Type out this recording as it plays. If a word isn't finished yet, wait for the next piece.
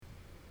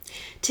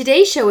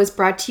Today's show is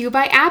brought to you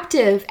by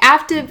Aptiv.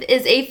 Aptiv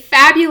is a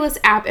fabulous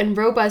app and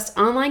robust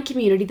online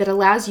community that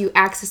allows you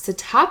access to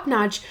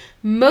top-notch,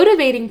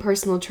 motivating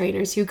personal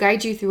trainers who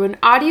guide you through an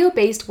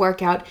audio-based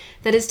workout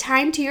that is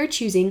timed to your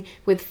choosing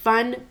with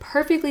fun,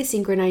 perfectly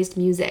synchronized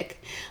music.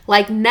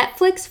 Like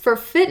Netflix for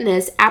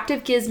fitness,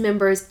 Aptiv gives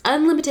members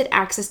unlimited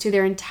access to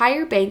their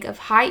entire bank of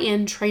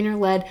high-end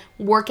trainer-led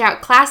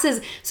workout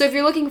classes. So if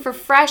you're looking for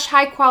fresh,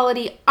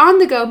 high-quality,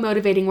 on-the-go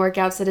motivating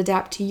workouts that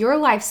adapt to your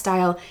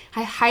lifestyle,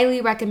 I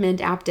highly recommend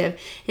Aptiv.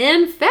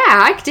 In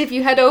fact, if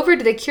you head over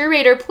to the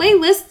Curator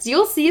playlists,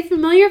 you'll see a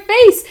familiar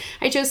face.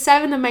 I chose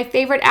 7 of my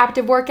favorite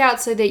Aptiv workouts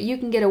so that you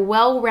can get a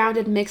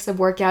well-rounded mix of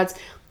workouts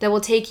that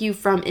will take you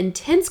from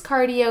intense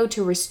cardio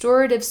to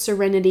restorative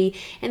serenity.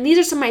 And these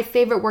are some of my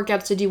favorite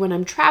workouts to do when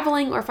I'm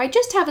traveling or if I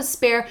just have a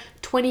spare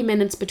 20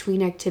 minutes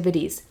between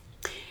activities.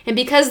 And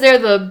because they're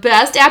the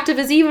best, Aptiv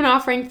is even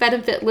offering Fed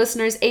and Fit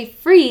listeners a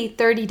free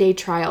 30-day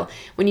trial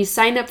when you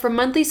sign up for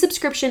monthly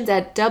subscriptions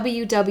at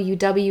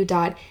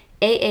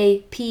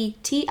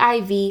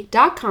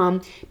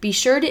www.aaptiv.com. Be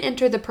sure to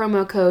enter the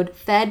promo code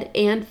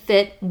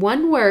FED&FIT,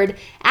 one word,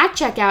 at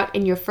checkout,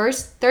 and your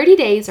first 30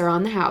 days are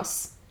on the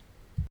house.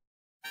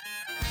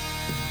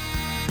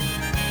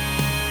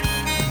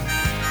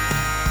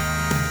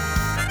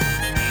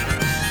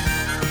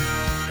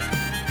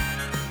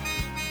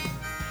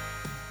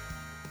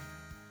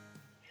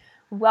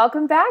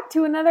 Welcome back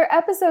to another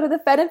episode of the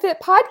Fed and Fit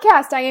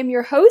podcast. I am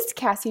your host,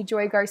 Cassie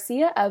Joy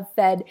Garcia of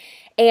Fed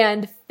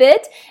and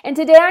Fit, and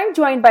today I'm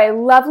joined by a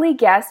lovely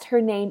guest.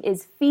 Her name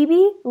is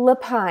Phoebe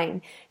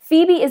Lapine.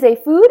 Phoebe is a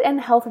food and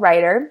health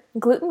writer,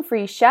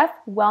 gluten-free chef,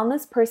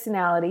 wellness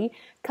personality,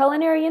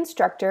 culinary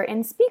instructor,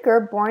 and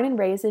speaker born and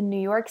raised in New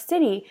York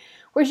City,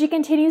 where she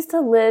continues to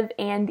live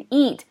and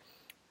eat.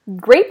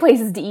 Great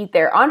places to eat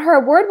there. On her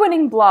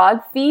award-winning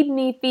blog, Feed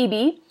Me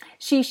Phoebe,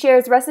 she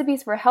shares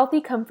recipes for healthy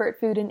comfort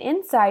food and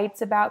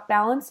insights about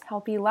balanced,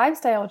 healthy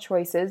lifestyle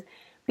choices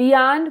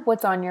beyond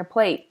what's on your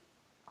plate.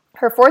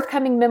 Her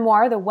forthcoming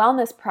memoir, The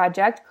Wellness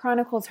Project,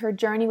 chronicles her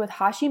journey with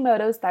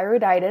Hashimoto's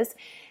thyroiditis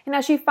and how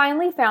she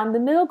finally found the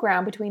middle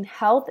ground between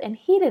health and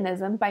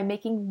hedonism by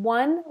making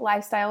one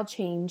lifestyle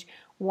change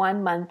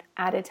 1 month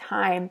at a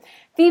time.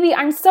 Phoebe,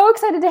 I'm so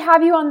excited to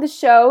have you on the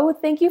show.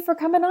 Thank you for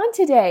coming on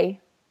today.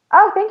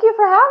 Oh, thank you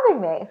for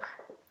having me.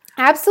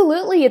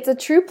 Absolutely. It's a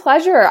true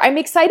pleasure. I'm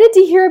excited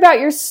to hear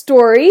about your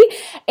story,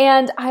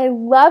 and I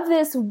love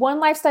this one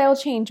lifestyle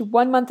change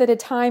 1 month at a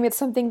time. It's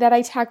something that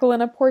I tackle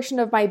in a portion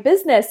of my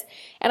business,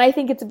 and I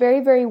think it's very,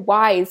 very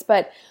wise.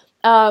 But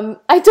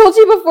I told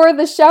you before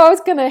the show I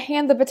was going to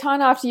hand the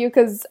baton off to you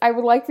because I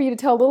would like for you to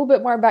tell a little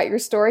bit more about your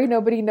story.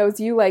 Nobody knows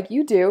you like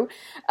you do.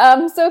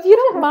 So if you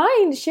don't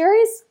mind,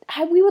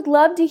 we would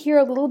love to hear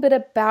a little bit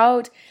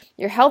about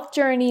your health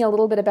journey, a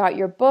little bit about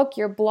your book,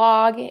 your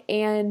blog,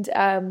 and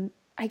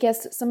I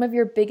guess some of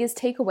your biggest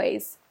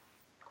takeaways.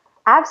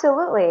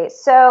 Absolutely.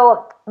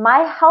 So my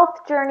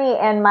health journey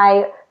and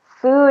my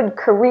food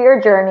career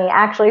journey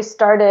actually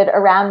started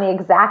around the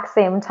exact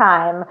same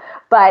time,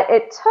 but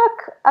it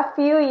took a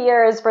few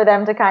years for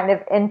them to kind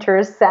of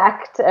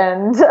intersect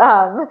and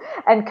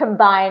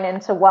combine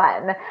into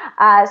one.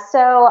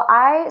 So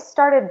I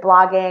started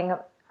blogging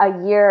a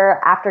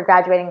year after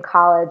graduating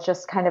college,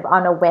 just kind of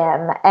on a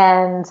whim.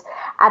 And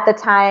at the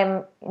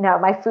time,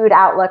 my food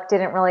outlook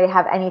didn't really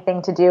have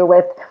anything to do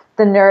with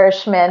the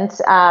nourishment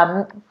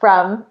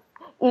from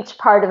each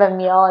part of a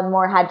meal, and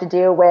more had to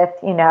do with,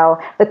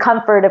 the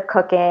comfort of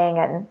cooking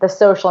and the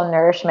social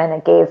nourishment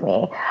it gave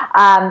me.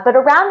 But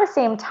around the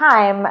same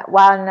time,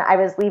 when I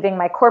was leaving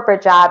my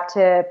corporate job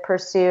to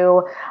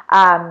pursue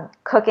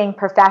cooking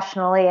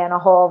professionally and a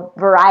whole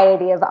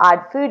variety of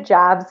odd food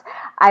jobs,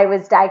 I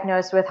was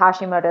diagnosed with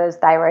Hashimoto's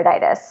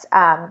thyroiditis,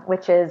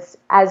 which is,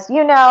 as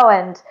you know,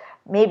 and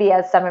maybe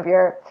as some of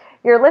your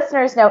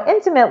listeners know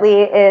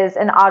intimately, is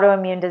an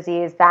autoimmune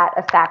disease that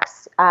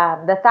affects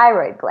the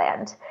thyroid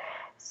gland.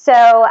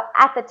 So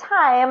at the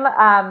time,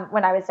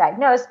 when I was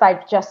diagnosed by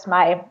just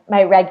my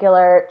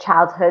regular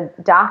childhood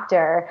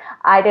doctor,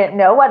 I didn't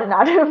know what an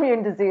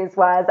autoimmune disease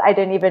was. I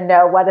didn't even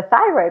know what a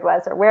thyroid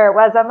was or where it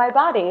was on my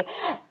body.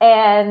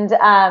 And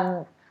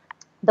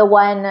the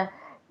one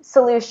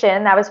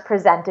solution that was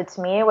presented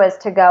to me was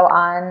to go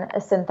on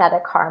a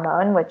synthetic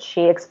hormone, which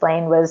she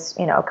explained was,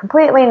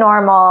 completely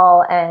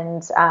normal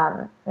and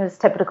it was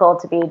typical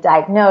to be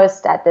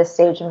diagnosed at this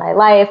stage in my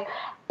life.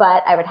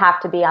 But I would have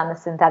to be on the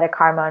synthetic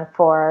hormone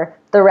for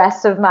the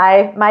rest of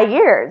my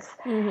years.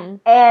 Mm-hmm.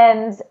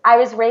 And I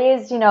was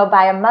raised,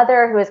 by a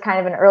mother who was kind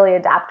of an early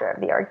adopter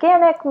of the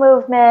organic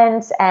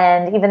movement.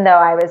 And even though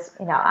I was,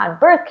 on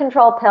birth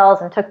control pills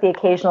and took the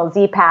occasional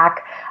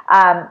Z-Pack,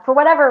 for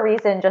whatever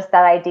reason, just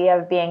that idea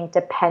of being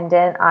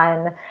dependent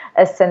on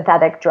a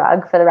synthetic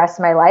drug for the rest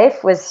of my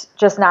life was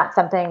just not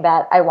something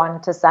that I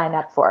wanted to sign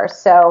up for.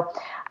 So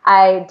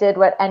I did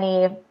what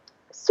any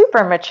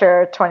super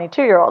mature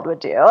 22-year-old would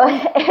do.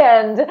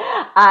 And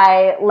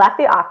I left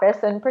the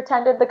office and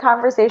pretended the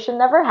conversation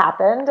never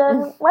happened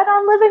and went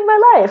on living my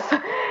life.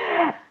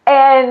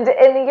 And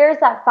in the years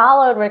that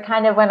followed were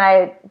kind of when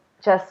I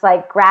just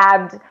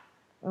grabbed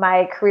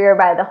my career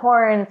by the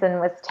horns and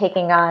was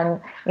taking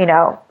on,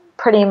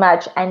 pretty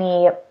much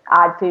any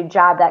odd food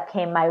job that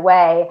came my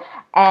way.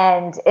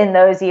 And in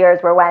those years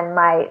were when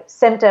my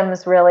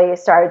symptoms really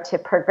started to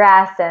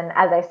progress. And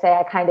as I say,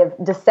 I kind of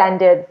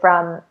descended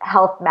from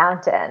health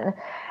mountain.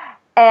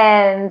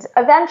 And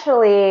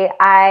eventually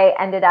I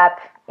ended up,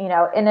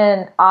 in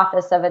an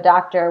office of a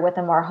doctor with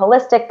a more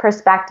holistic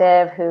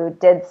perspective who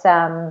did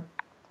some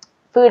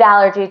food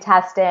allergy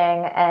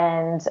testing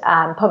and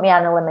put me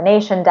on an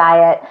elimination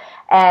diet.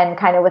 And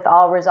kind of with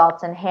all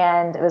results in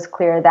hand, it was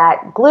clear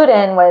that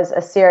gluten was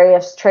a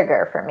serious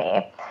trigger for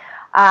me.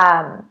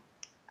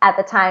 At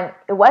the time,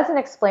 it wasn't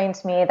explained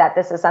to me that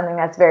this is something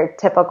that's very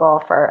typical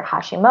for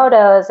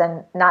Hashimoto's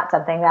and not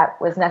something that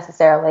was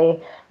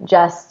necessarily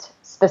just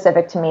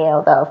specific to me,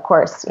 although, of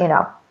course,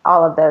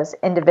 all of those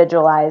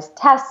individualized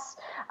tests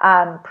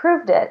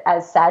proved it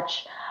as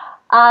such.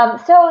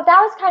 So that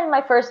was kind of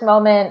my first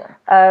moment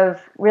of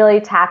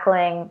really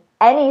tackling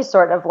any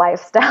sort of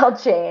lifestyle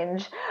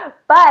change.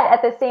 But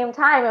at the same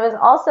time, it was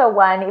also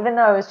one, even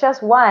though it was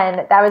just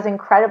one, that was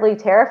incredibly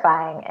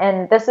terrifying.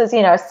 And this is,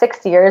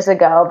 6 years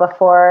ago,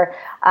 before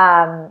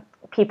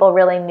people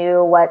really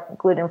knew what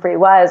gluten-free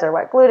was or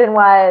what gluten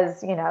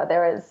was.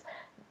 There was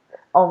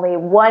only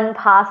one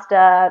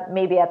pasta,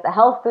 maybe at the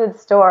health food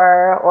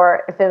store,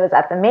 or if it was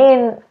at the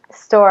main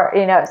store,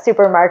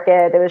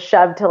 supermarket, it was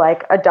shoved to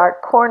like a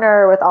dark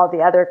corner with all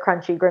the other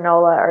crunchy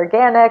granola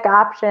organic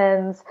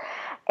options.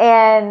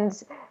 And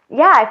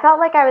yeah, I felt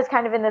like I was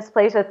kind of in this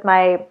place with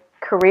my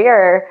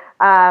career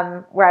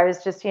where I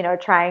was just,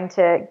 trying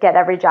to get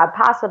every job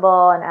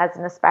possible. And as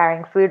an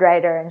aspiring food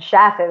writer and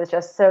chef, it was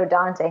just so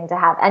daunting to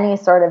have any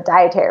sort of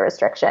dietary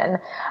restriction.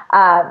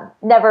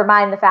 Never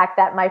mind the fact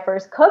that my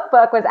first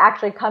cookbook was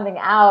actually coming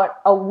out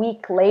a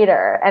week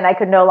later and I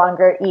could no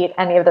longer eat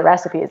any of the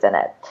recipes in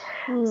it.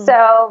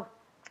 So,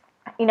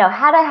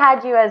 had I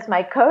had you as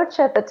my coach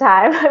at the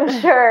time,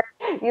 I'm sure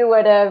you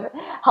would have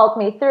helped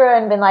me through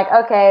and been like,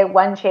 okay,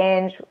 one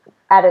change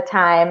at a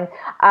time.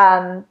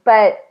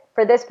 But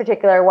for this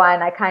particular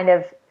one, I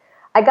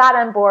got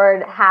on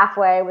board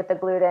halfway with the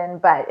gluten,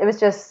 but it was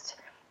just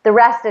the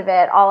rest of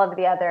it, all of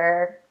the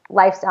other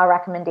lifestyle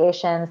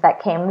recommendations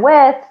that came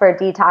with for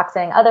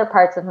detoxing other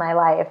parts of my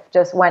life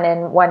just went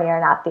in one ear,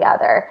 not the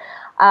other.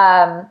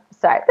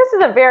 Sorry, this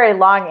is a very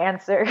long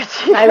answer.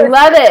 I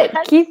love it.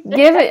 Keep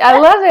giving. I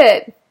love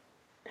it.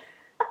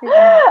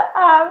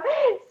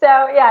 So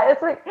yeah,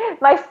 it's like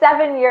my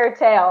 7-year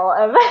tale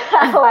of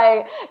how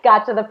I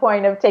got to the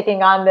point of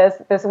taking on this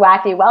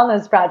wacky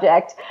wellness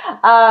project.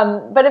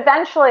 But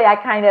eventually I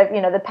kind of,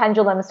 the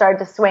pendulum started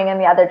to swing in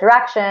the other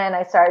direction.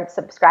 I started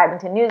subscribing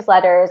to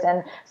newsletters,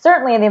 and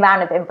certainly the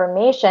amount of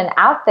information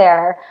out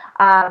there,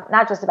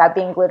 not just about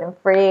being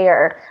gluten-free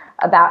or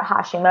about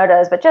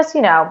Hashimoto's, but just,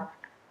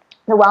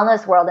 the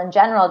wellness world in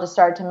general just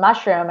started to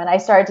mushroom, and I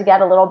started to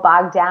get a little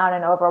bogged down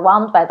and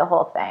overwhelmed by the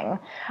whole thing.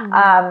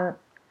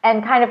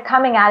 And kind of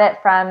coming at it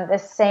from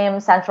this same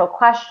central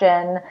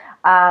question,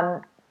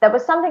 that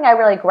was something I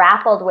really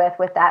grappled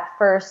with that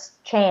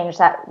first change,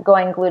 that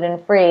going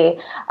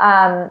gluten-free,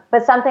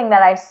 but something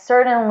that I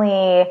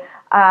certainly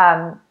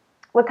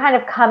would kind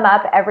of come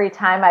up every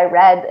time I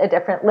read a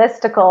different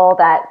listicle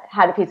that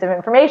had a piece of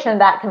information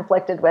that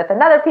conflicted with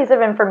another piece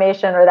of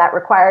information, or that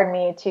required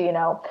me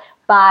to,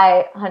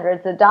 buy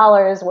hundreds of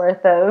dollars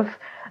worth of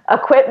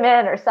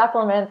equipment or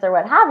supplements or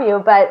what have you.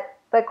 But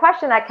the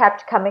question that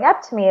kept coming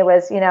up to me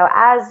was,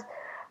 as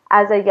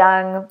a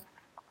young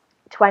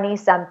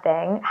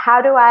 20-something,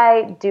 how do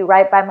I do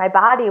right by my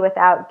body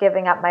without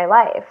giving up my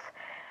life?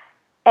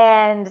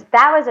 And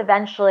that was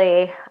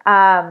eventually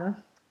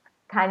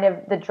kind of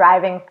the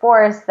driving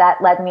force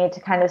that led me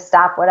to kind of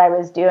stop what I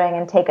was doing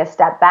and take a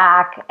step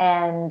back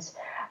and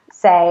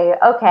say,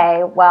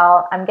 okay,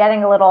 well, I'm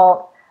getting a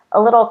little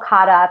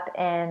caught up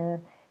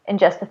in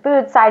just the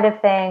food side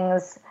of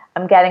things.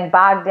 I'm getting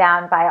bogged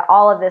down by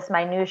all of this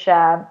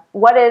minutia.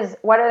 What are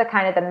the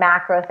kind of the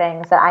macro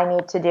things that I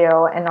need to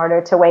do in order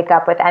to wake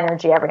up with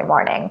energy every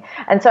morning?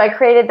 And so I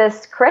created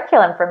this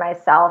curriculum for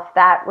myself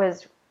that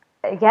was,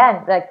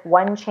 again, like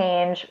one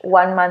change,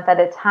 1 month at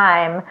a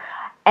time.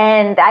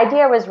 And the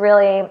idea was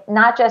really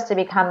not just to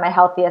become my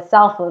healthiest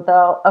self,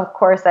 although of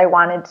course I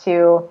wanted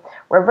to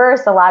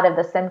reverse a lot of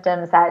the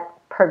symptoms that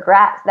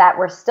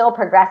were still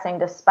progressing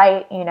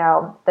despite,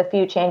 the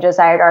few changes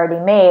I had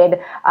already made.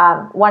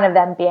 One of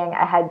them being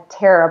I had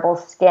terrible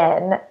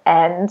skin,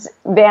 and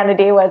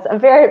vanity was a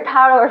very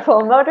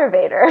powerful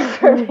motivator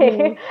for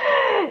me,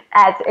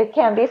 as it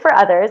can be for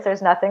others.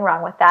 There's nothing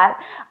wrong with that.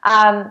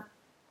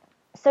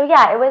 So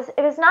yeah, it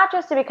was not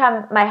just to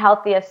become my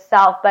healthiest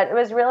self, but it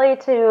was really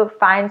to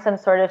find some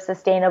sort of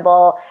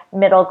sustainable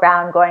middle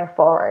ground going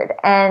forward.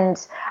 And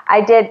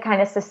I did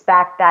kind of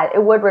suspect that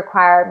it would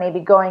require maybe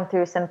going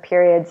through some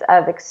periods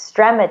of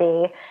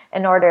extremity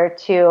in order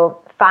to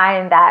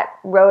find that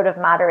road of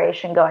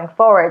moderation going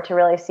forward, to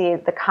really see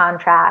the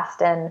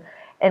contrast and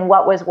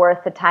what was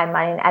worth the time,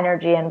 money, and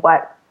energy, and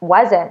what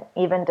wasn't,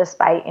 even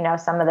despite,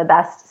 some of the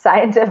best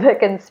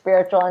scientific and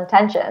spiritual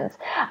intentions.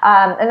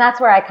 And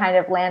that's where I kind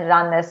of landed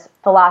on this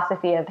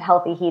philosophy of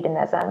healthy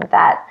hedonism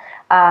that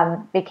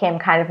became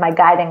kind of my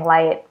guiding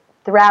light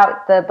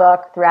throughout the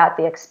book, throughout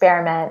the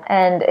experiment,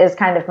 and is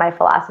kind of my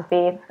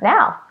philosophy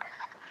now.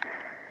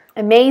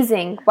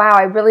 Amazing. Wow,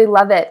 I really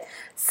love it.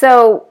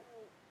 So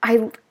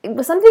it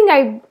was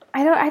something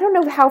I don't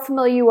know how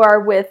familiar you are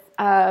with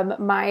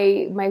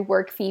my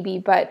work, Phoebe,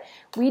 but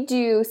we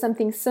do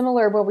something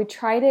similar where we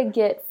try to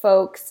get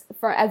folks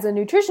as a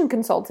nutrition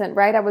consultant,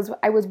 right? I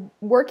was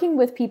working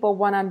with people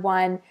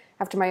one-on-one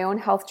after my own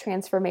health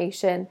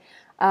transformation.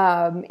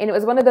 And it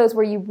was one of those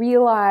where you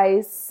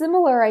realize,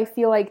 similar, I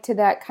feel like, to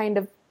that kind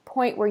of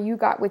point where you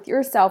got with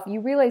yourself,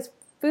 you realize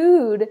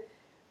food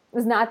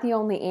is not the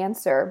only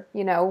answer.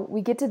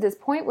 We get to this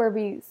point where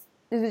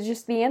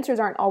the answers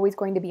aren't always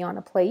going to be on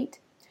a plate.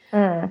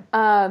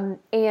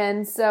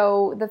 And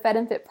so the Fed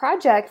and Fit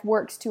Project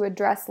works to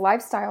address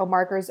lifestyle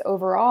markers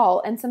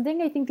overall. And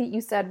something I think that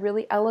you said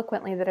really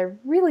eloquently that I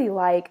really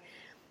like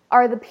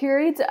are the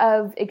periods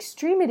of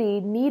extremity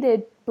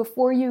needed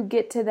before you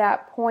get to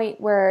that point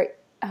where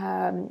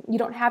you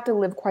don't have to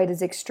live quite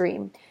as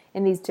extreme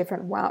in these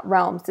different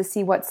realms to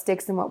see what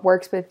sticks and what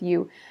works with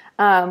you.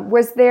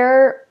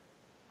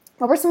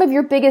 What were some of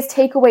your biggest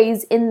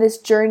takeaways in this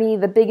journey,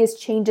 the biggest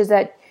changes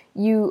that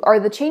you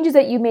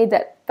made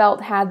that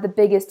felt had the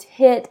biggest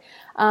hit?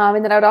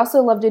 And then I would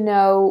also love to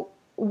know,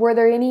 were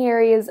there any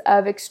areas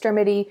of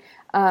extremity,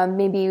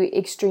 maybe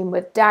extreme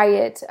with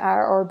diet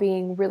or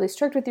being really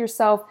strict with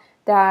yourself,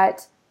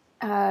 that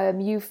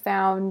you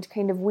found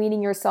kind of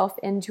weaning yourself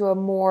into a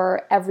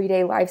more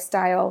everyday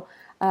lifestyle?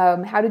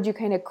 How did you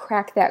kind of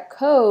crack that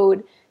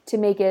code to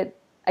make it,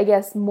 I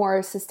guess,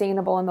 more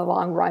sustainable in the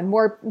long run,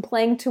 more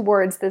playing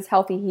towards this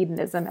healthy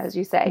hedonism, as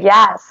you say?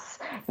 Yes,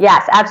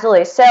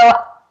 absolutely. So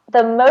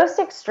the most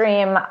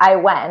extreme I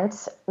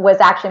went was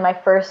actually my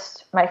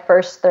first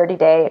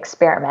 30-day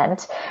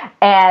experiment.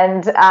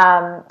 And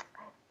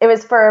it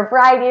was for a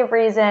variety of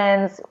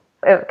reasons,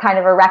 kind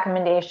of a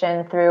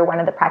recommendation through one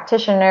of the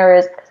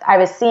practitioners. I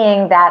was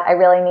seeing that I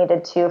really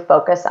needed to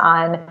focus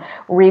on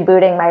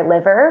rebooting my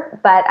liver,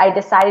 but I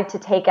decided to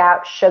take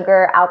out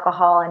sugar,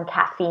 alcohol, and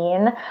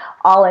caffeine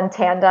all in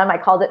tandem. I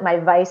called it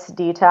my vice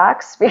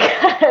detox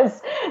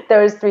because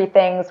those three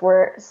things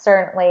were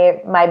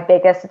certainly my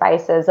biggest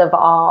vices of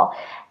all.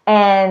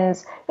 And,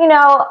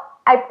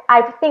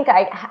 I think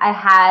I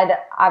had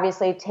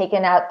obviously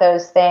taken out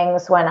those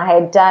things when I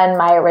had done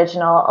my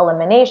original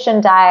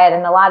elimination diet,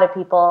 and a lot of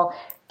people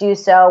do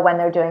so when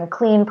they're doing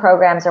clean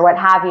programs or what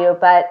have you.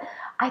 But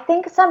I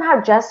think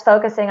somehow just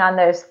focusing on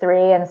those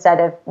three instead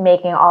of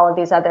making all of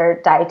these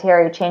other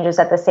dietary changes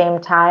at the same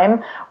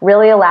time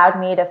really allowed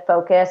me to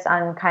focus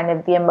on kind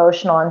of the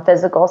emotional and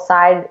physical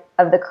side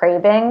of the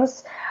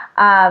cravings.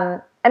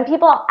 And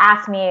people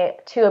ask me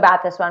too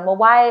about this one. Well,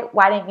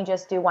 why didn't you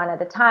just do one at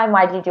a time?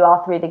 Why did you do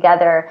all three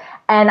together?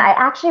 And I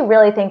actually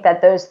really think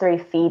that those three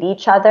feed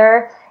each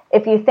other.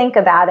 If you think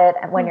about it,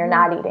 when you're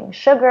not eating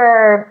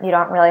sugar, you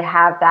don't really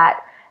have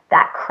that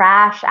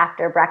crash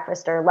after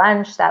breakfast or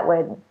lunch that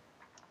would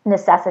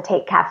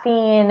necessitate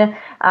caffeine.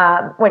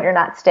 When you're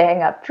not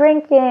staying up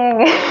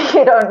drinking,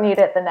 you don't need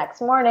it the next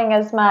morning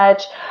as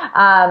much.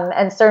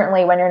 And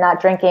certainly when you're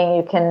not drinking,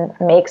 you can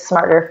make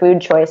smarter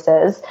food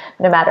choices,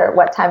 no matter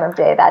what time of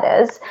day that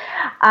is.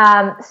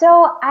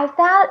 So I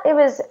thought it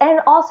was, and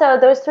also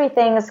those three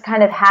things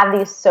kind of have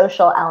these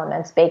social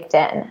elements baked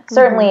in,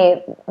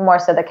 certainly more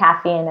so the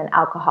caffeine and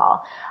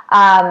alcohol.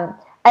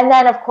 And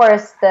then, of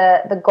course,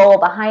 the goal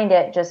behind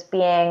it just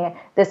being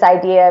this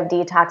idea of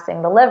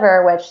detoxing the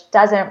liver, which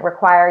doesn't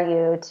require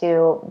you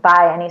to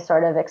buy any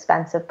sort of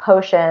expensive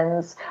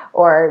potions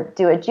or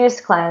do a juice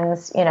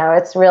cleanse.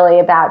 It's really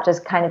about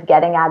just kind of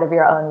getting out of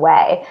your own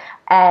way.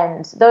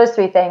 And those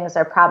three things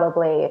are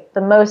probably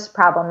the most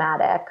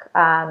problematic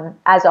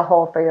as a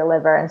whole for your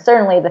liver, and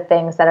certainly the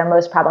things that are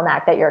most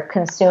problematic that you're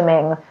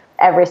consuming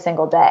every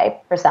single day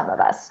for some of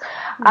us.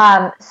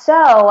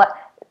 So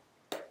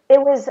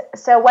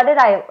what did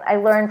I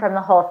learn from the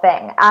whole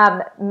thing?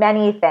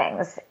 Many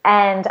things.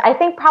 And I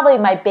think probably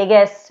my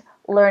biggest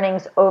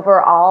learnings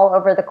overall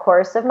over the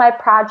course of my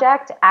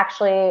project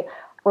actually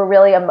were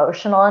really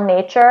emotional in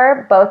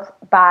nature, both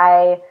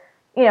by,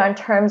 in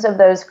terms of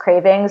those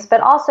cravings, but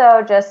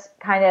also just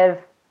kind of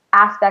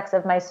aspects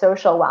of my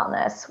social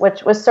wellness,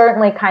 which was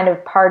certainly kind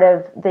of part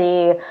of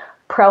the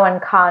pro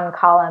and con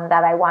column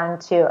that I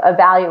wanted to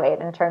evaluate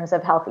in terms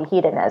of healthy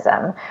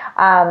hedonism.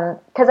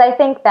 Because I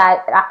think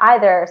that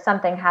either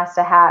something has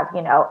to have,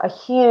 a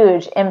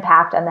huge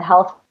impact on the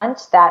health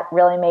front that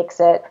really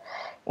makes it,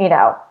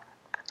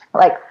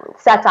 like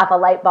sets off a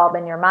light bulb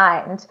in your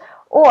mind,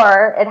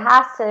 or it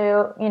has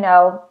to,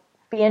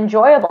 be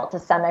enjoyable to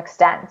some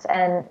extent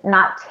and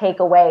not take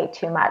away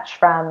too much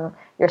from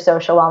your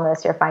social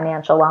wellness, your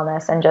financial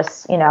wellness, and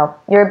just,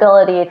 your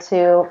ability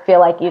to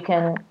feel like you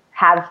can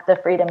have the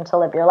freedom to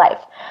live your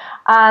life.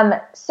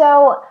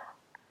 So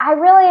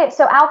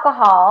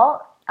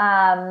alcohol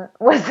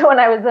was the one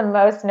I was the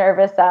most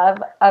nervous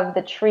of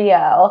the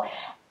trio.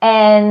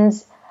 And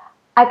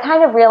I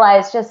kind of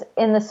realized just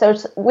in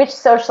the which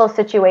social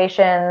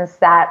situations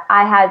that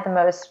I had the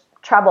most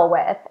trouble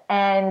with.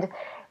 And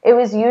it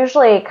was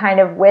usually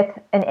kind of with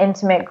an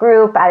intimate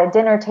group at a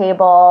dinner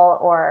table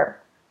or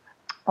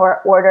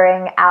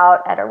ordering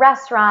out at a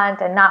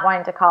restaurant and not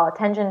wanting to call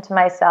attention to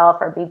myself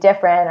or be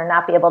different or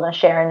not be able to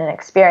share in an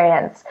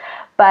experience.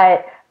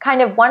 But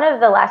kind of one of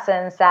the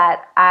lessons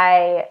that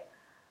I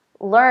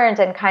learned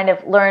and kind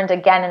of learned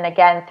again and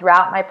again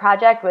throughout my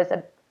project was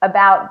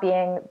about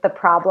being the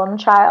problem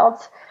child.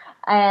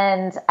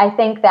 And I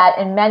think that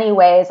in many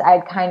ways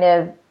I'd kind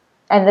of,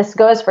 and this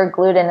goes for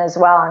gluten as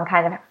well, and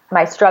kind of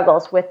my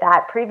struggles with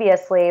that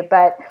previously,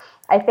 but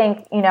I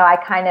think, I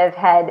kind of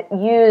had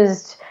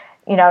used,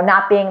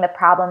 not being the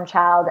problem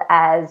child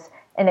as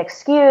an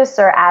excuse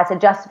or as a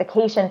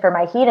justification for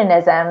my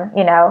hedonism,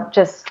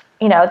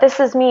 this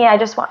is me. I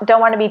just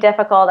don't want to be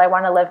difficult. I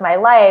want to live my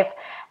life.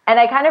 And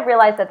I kind of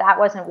realized that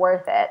wasn't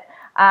worth it.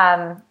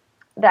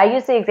 I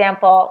use the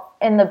example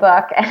in the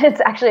book, and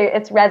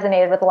it's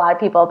resonated with a lot of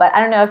people, but I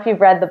don't know if you've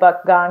read the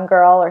book Gone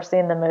Girl or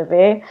seen the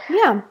movie.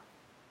 Yeah.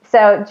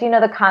 So do you know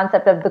the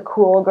concept of the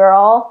cool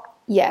girl?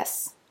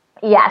 Yes.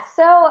 Yeah.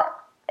 So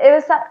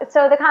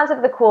the concept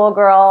of the cool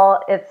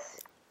girl,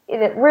 it's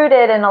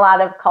rooted in a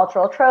lot of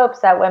cultural tropes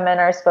that women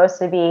are supposed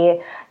to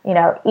be,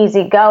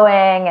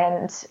 easygoing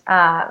and,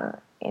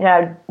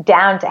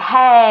 down to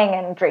hang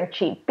and drink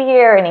cheap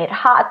beer and eat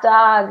hot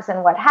dogs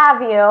and what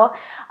have you.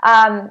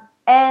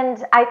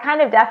 And I kind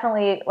of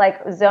definitely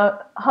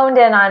honed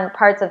in on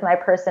parts of my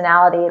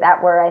personality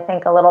that were, I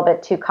think, a little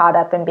bit too caught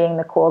up in being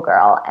the cool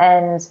girl.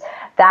 And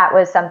that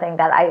was something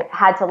that I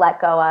had to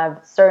let go of,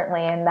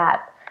 certainly in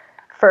that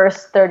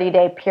first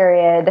 30-day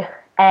period,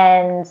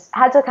 and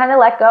had to kind of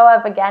let go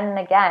of again and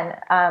again,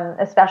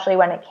 especially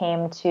when it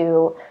came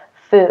to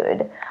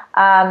food.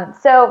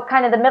 So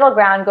kind of the middle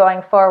ground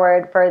going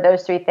forward for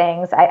those three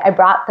things, I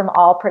brought them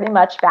all pretty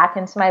much back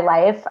into my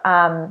life.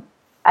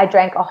 I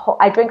drink a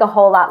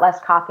whole lot less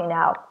coffee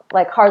now,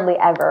 like hardly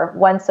ever,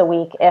 once a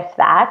week, if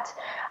that.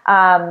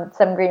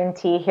 Some green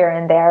tea here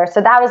and there.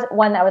 So that was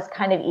one that was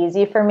kind of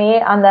easy for me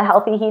on the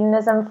healthy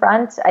hedonism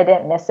front. I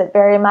didn't miss it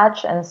very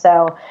much. And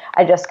so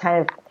I just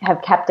kind of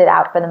have kept it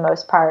out for the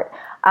most part.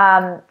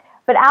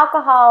 But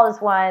alcohol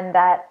is one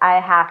that I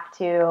have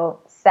to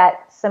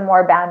set some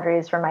more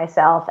boundaries for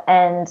myself.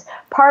 And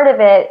part of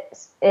it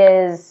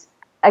is,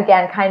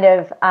 again, kind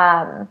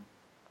of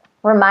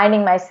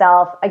reminding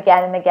myself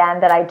again and again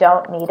that I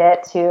don't need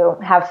it to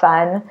have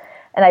fun.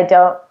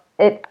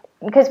 And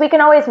because we can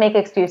always make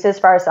excuses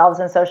for ourselves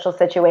in social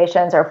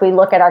situations, or if we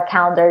look at our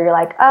calendar, you're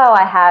like, oh,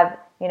 I have,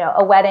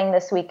 a wedding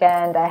this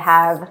weekend. I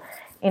have,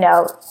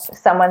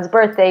 someone's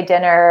birthday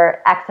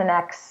dinner, X and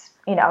X,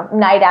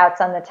 night outs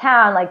on the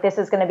town. Like, this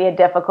is going to be a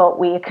difficult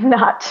week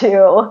not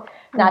to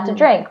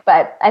drink.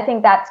 But I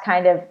think that's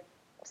kind of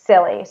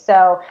silly.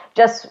 So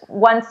just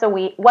one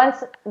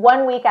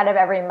week out of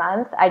every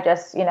month, I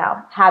just,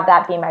 have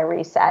that be my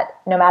reset,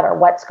 no matter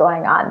what's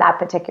going on that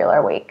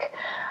particular week.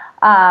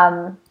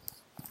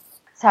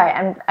 Sorry,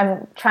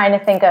 I'm trying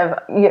to think of,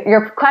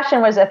 your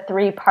question was a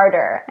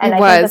 3-parter. And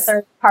I think the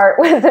third part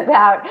was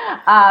about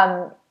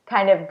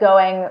kind of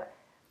going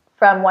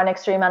from one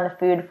extreme on the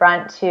food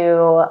front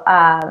to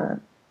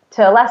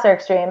a lesser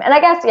extreme. And I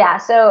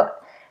guess, so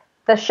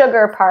the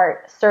sugar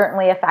part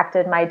certainly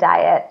affected my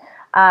diet.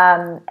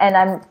 And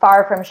I'm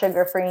far from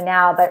sugar-free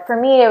now. But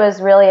for me, it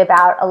was really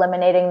about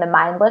eliminating the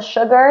mindless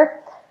sugar.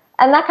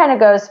 And that kind of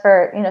goes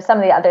for, some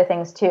of the other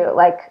things too.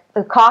 Like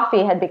the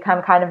coffee had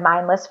become kind of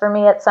mindless for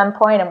me at some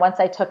point. And once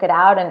I took it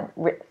out and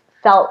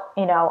felt,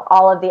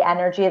 all of the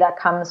energy that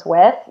comes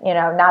with,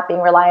 not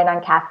being reliant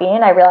on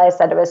caffeine, I realized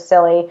that it was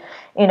silly,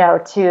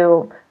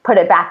 to put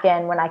it back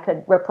in when I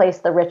could replace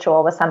the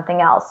ritual with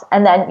something else.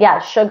 And then,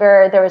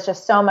 sugar, there was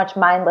just so much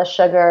mindless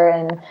sugar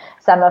in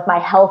some of my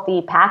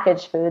healthy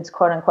packaged foods,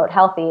 quote unquote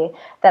healthy,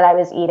 that I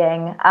was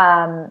eating,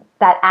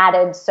 that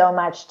added so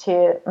much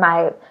to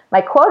my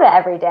quota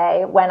every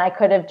day, when I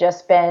could have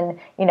just been,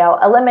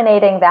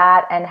 eliminating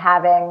that and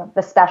having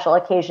the special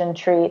occasion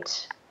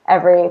treat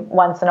every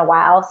once in a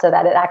while so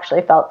that it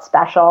actually felt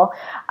special,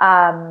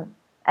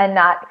 and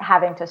not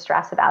having to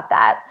stress about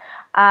that.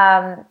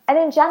 And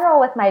in general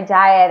with my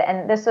diet,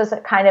 and this was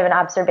kind of an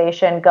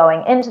observation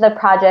going into the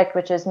project,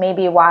 which is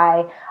maybe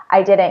why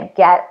I didn't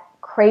get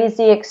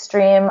crazy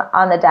extreme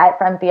on the diet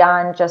front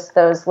beyond just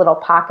those little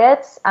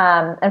pockets,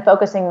 and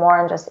focusing more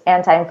on just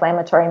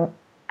anti-inflammatory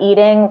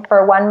eating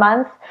for 1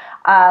 month,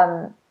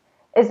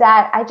 is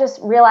that I just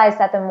realized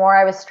that the more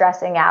I was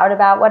stressing out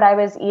about what I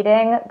was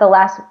eating, the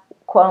less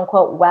quote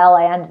unquote well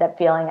I ended up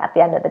feeling at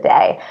the end of the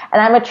day.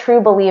 And I'm a true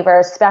believer,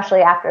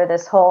 especially after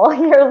this whole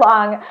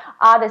year-long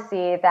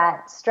odyssey,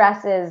 that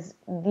stress is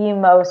the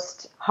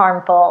most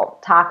harmful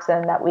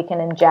toxin that we can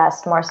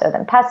ingest, more so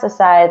than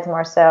pesticides,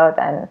 more so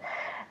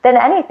than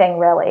anything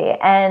really.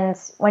 And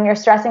when you're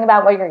stressing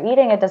about what you're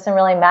eating, it doesn't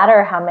really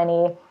matter how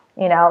many,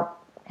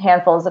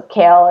 handfuls of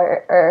kale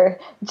or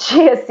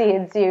chia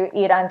seeds you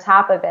eat on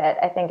top of it.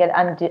 I think it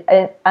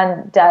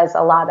undoes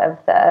a lot of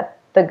the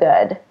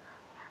good.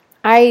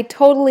 I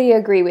totally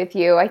agree with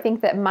you. I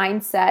think that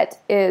mindset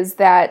is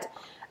that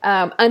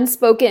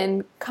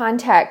unspoken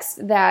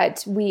context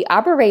that we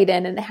operate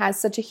in, and it has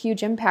such a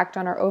huge impact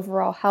on our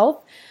overall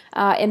health.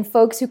 And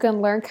folks who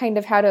can learn kind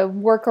of how to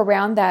work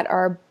around that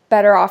are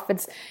better off.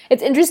 It's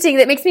interesting.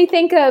 That makes me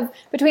think of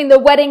between the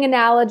wedding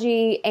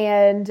analogy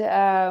and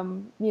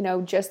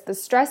just the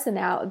stress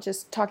analogy,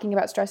 just talking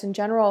about stress in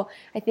general.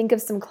 I think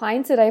of some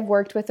clients that I've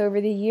worked with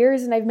over the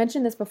years, and I've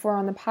mentioned this before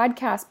on the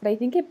podcast, but I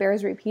think it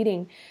bears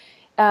repeating.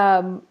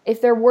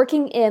 If they're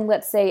working in,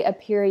 let's say, a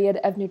period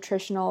of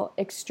nutritional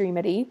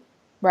extremity,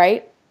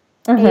 right?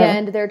 Mm-hmm.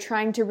 And they're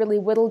trying to really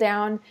whittle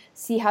down,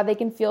 see how they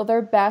can feel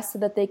their best so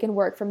that they can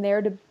work from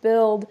there to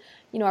build,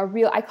 a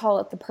real, I call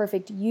it the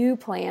perfect you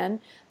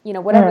plan,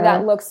 whatever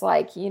that looks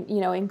like,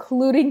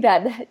 including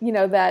that,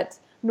 that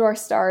North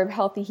Star of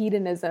healthy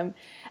hedonism.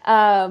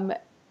 I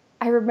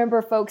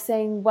remember folks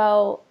saying,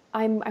 well,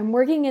 I'm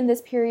working in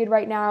this period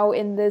right now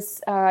in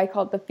this, I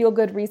call it the feel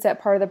good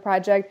reset part of the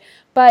project,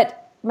 but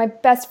my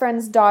best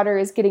friend's daughter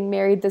is getting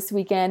married this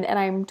weekend, and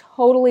I'm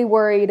totally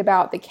worried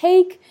about the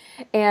cake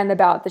and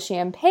about the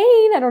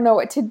champagne. I don't know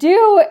what to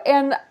do.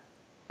 And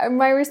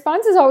my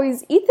response is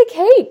always, eat the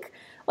cake.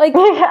 Like,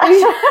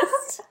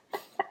 just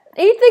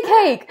eat the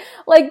cake.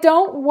 Like,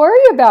 don't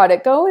worry about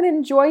it. Go and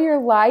enjoy your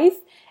life.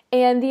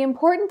 And the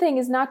important thing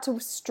is not to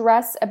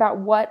stress about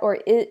what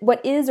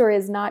is or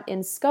is not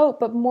in scope,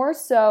 but more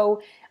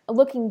so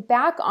looking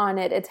back on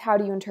it, it's how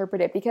do you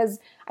interpret it? Because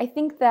I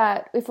think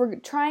that if we're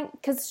trying,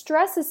 because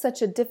stress is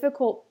such a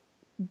difficult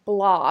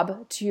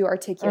blob to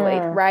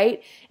articulate,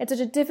 right? It's such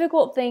a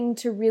difficult thing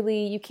to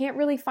really, you can't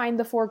really find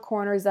the four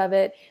corners of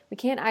it. We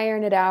can't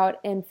iron it out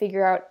and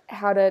figure out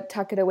how to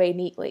tuck it away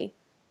neatly.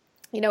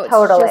 It's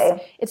totally.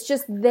 It's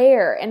just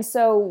there. And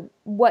so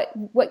what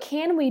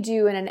can we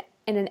do in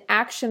an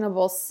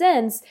actionable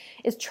sense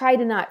is try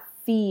to not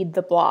feed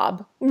the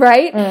blob,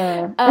 right?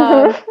 And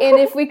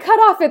if we cut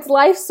off its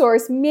life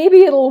source,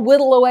 maybe it'll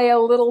whittle away a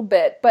little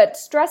bit, but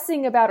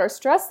stressing about our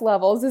stress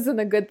levels isn't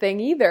a good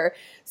thing either.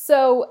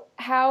 So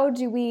how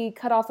do we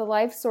cut off the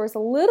life source a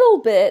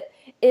little bit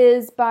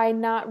is by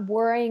not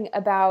worrying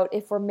about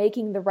if we're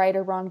making the right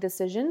or wrong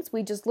decisions.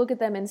 We just look at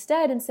them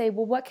instead and say,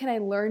 well, what can I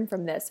learn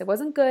from this? It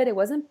wasn't good. It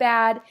wasn't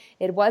bad.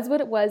 It was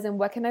what it was. And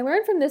what can I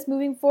learn from this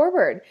moving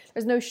forward?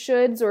 There's no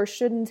shoulds or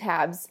shouldn't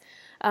haves.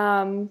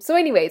 So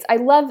anyways, I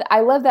love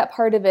that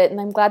part of it,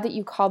 and I'm glad that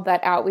you called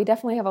that out. We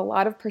definitely have a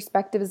lot of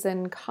perspectives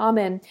in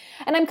common.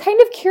 And I'm kind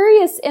of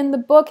curious in the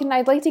book, and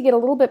I'd like to get a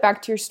little bit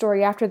back to your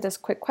story after this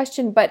quick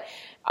question, but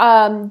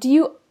I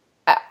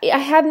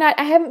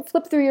haven't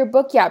flipped through your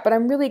book yet, but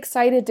I'm really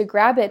excited to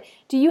grab it.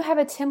 Do you have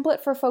a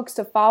template for folks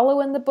to follow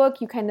in the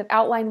book? You kind of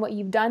outline what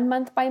you've done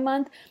month by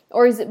month,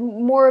 or is it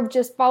more of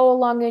just follow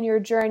along in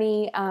your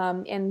journey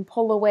and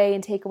pull away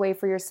and take away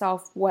for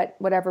yourself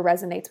whatever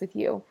resonates with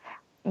you?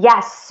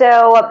 Yes,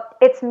 so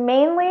it's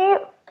mainly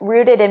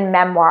rooted in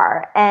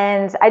memoir,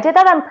 and I did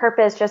that on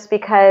purpose just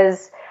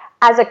because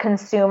as a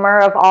consumer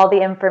of all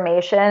the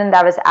information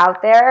that was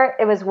out there,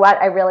 it was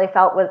what I really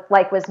felt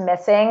was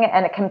missing,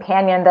 and a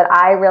companion that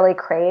I really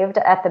craved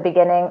at the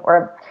beginning,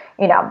 or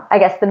I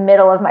guess the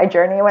middle of my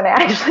journey when I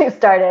actually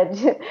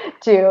started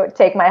to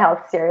take my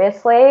health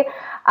seriously.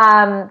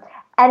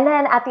 And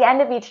then at the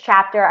end of each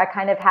chapter, I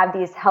kind of have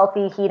these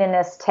healthy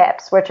hedonist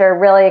tips, which are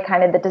really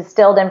kind of the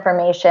distilled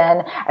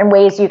information and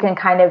ways you can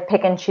kind of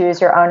pick and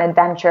choose your own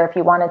adventure if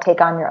you want to take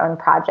on your own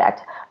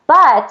project.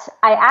 But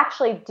I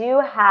actually do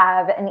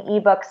have an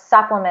ebook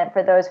supplement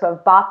for those who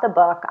have bought the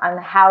book on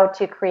how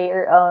to create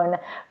your own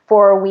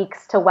 4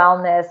 weeks to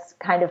wellness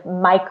kind of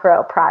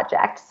micro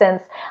project,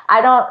 since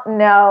I don't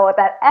know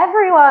that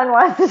everyone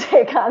wants to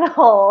take on a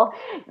whole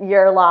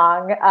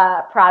year-long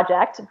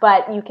project,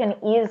 but you can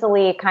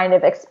easily kind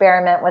of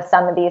experiment with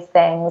some of these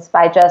things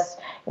by just,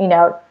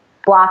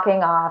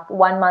 blocking off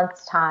 1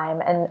 month's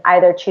time and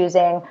either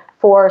choosing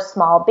 4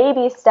 small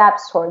baby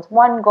steps towards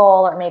one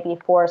goal, or maybe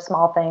 4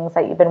 small things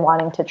that you've been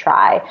wanting to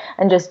try,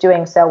 and just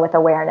doing so with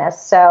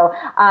awareness. So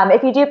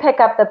if you do pick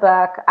up the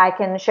book, I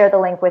can share the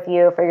link with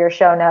you for your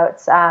show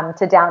notes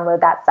to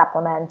download that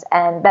supplement.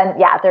 And then,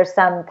 there's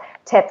some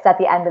tips at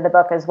the end of the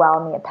book as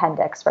well in the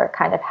appendix for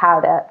kind of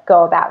how to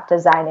go about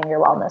designing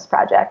your wellness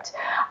project.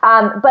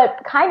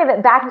 But kind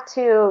of back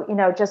to,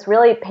 just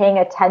really paying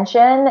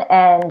attention,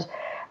 and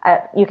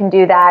you can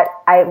do that,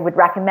 I would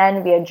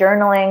recommend, via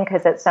journaling,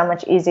 because it's so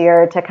much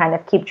easier to kind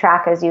of keep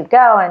track as you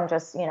go and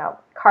just,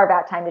 carve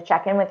out time to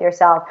check in with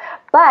yourself.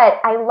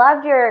 But I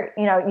loved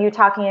you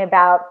talking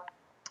about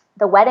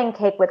the wedding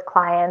cake with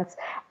clients.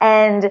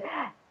 And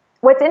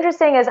what's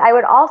interesting is I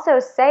would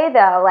also say,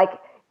 though,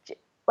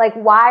 like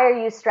why are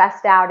you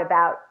stressed out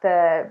about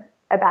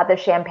the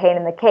champagne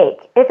and the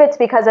cake? If it's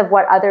because of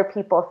what other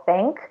people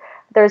think,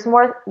 there's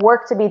more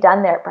work to be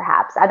done there,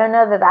 perhaps. I don't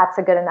know that that's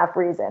a good enough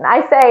reason.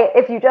 I say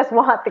if you just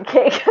want the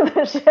cake and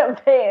the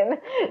champagne,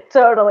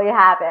 totally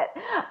have it.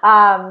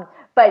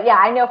 But yeah,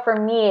 I know for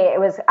me,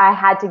 I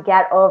had to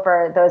get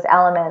over those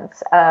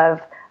elements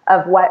of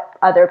what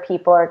other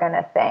people are going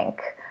to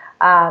think.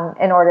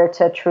 in order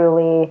to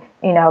truly,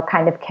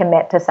 kind of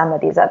commit to some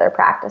of these other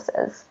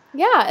practices.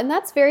 Yeah, and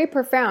that's very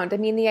profound. I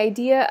mean, the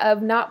idea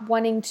of not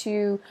wanting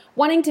to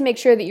make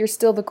sure that you're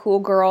still the cool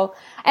girl,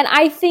 and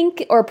I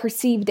think, or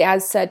perceived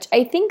as such,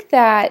 I think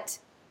that,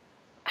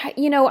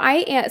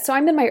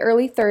 I'm in my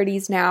early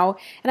 30s now,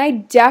 and I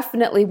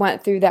definitely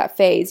went through that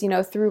phase,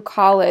 through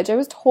college. I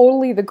was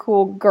totally the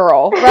cool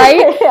girl,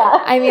 right?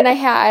 Yeah. I mean,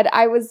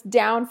 I was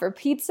down for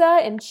pizza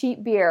and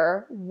cheap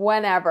beer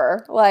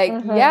whenever. Like,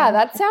 yeah,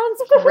 that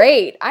sounds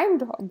great. I'm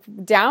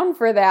down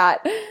for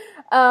that.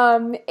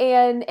 And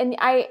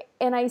I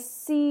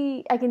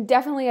can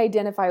definitely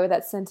identify with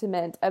that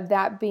sentiment of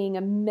that being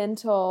a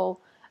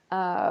mental,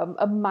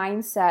 a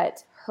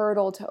mindset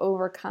hurdle to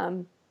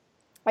overcome.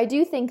 I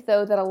do think,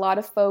 though, that a lot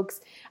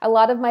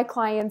of my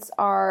clients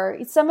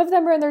some of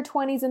them are in their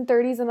 20s and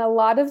 30s, and a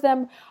lot of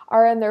them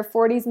are in their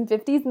 40s and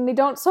 50s, and they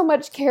don't so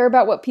much care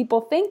about what people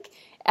think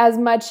as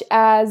much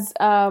as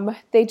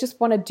they just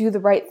want to do the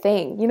right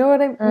thing. You know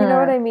what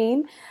I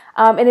mean?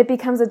 And it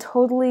becomes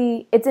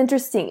it's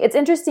interesting. It's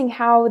interesting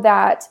how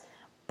that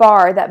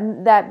bar, that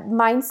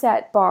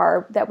mindset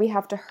bar that we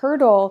have to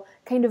hurdle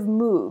kind of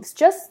moves,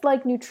 just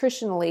like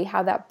nutritionally,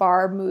 how that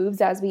bar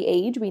moves as we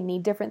age. We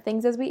need different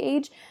things as we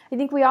age. I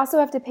think we also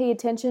have to pay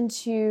attention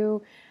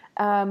to,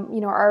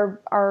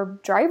 our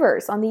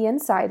drivers on the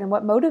inside and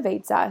what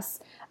motivates us,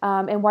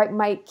 and what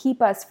might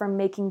keep us from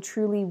making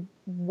truly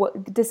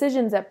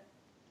decisions that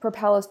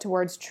propel us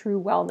towards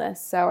true wellness.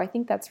 So I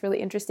think that's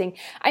really interesting.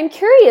 I'm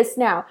curious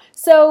now.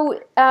 So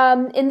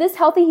in this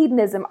healthy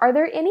hedonism, are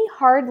there any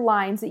hard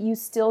lines that you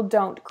still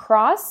don't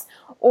cross,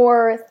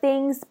 or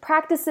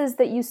practices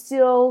that you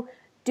still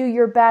do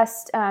your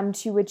best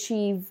to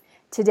achieve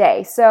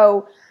today?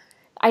 So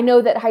I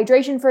know that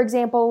hydration, for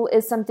example,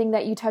 is something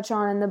that you touch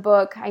on in the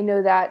book. I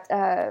know that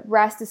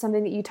rest is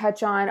something that you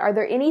touch on. Are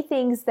there any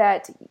things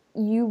that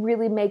you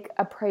really make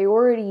a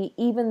priority,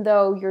 even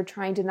though you're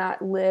trying to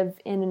not live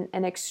in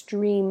an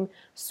extreme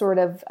sort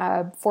of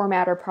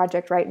format or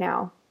project right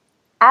now?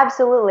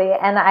 Absolutely.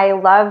 And I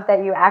love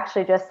that you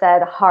actually just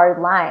said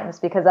hard lines,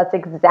 because that's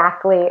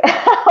exactly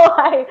how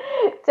I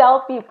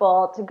tell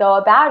people to go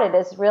about it.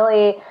 Is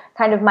really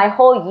kind of my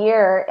whole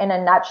year in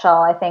a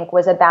nutshell, I think,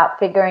 was about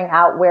figuring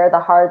out where the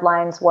hard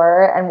lines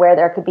were and where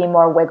there could be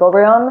more wiggle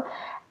room.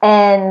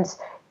 And,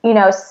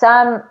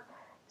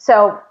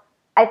 so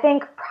I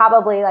think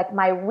probably like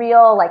my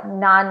real like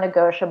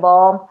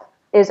non-negotiable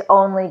is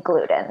only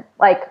gluten.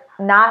 Like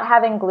not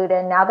having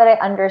gluten, now that I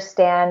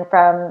understand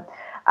from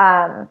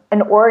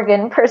an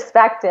organ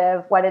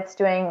perspective what it's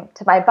doing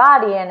to my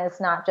body, and it's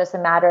not just a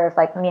matter of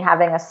like me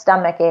having a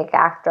stomach ache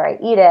after I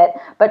eat it,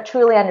 but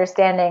truly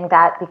understanding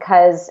that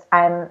because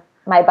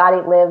my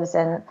body lives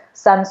in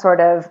some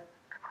sort of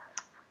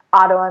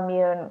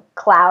autoimmune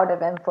cloud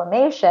of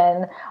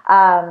inflammation,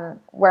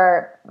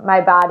 where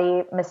my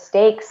body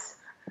mistakes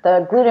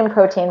the gluten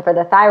protein for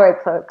the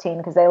thyroid protein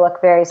because they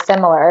look very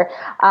similar,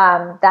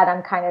 that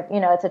I'm kind of,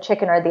 it's a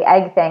chicken or the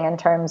egg thing in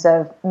terms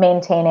of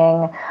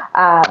maintaining,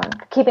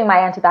 keeping my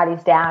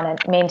antibodies down and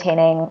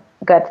maintaining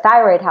good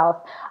thyroid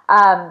health.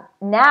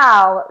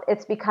 Now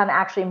it's become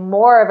actually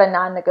more of a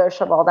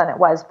non-negotiable than it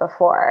was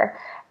before.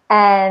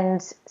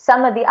 And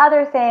some of the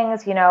other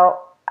things,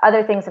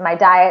 other things in my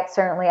diet,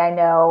 certainly I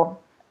know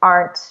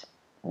aren't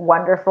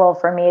wonderful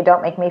for me,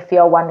 don't make me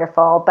feel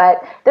wonderful,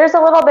 but there's a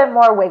little bit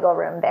more wiggle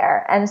room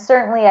there. And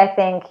certainly I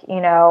think,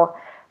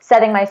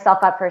 setting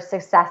myself up for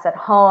success at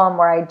home,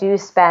 where I do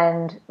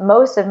spend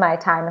most of my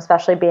time,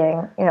 especially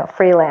being,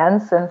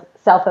 freelance and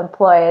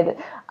self-employed,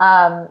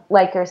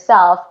 like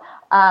yourself,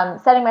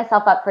 setting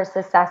myself up for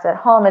success at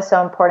home is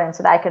so important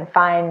so that I can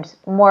find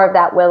more of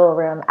that wiggle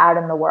room out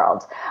in the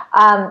world.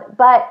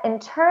 But in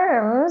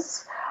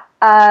terms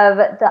of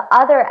the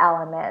other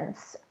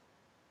elements,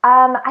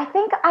 I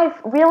think I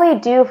really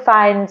do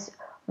find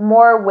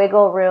more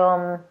wiggle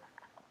room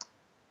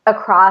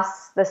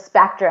across the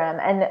spectrum.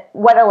 And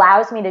what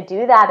allows me to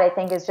do that, I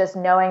think, is just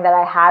knowing that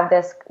I have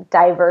this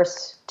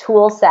diverse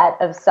tool set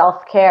of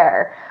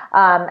self-care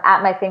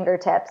at my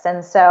fingertips.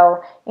 And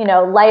so,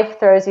 life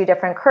throws you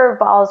different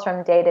curveballs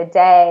from day to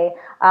day,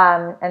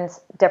 and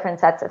different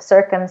sets of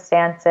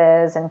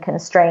circumstances and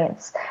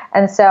constraints.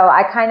 And so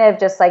I kind of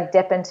just like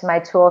dip into my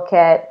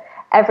toolkit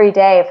every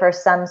day for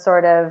some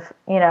sort of,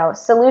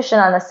 solution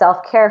on the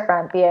self-care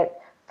front, be it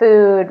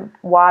food,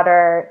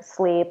 water,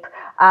 sleep.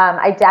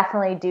 I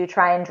definitely do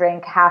try and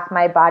drink half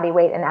my body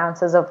weight in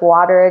ounces of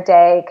water a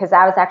day, because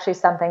that was actually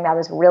something that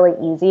was really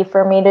easy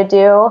for me to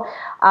do.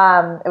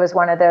 It was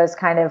one of those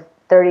kind of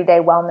 30-day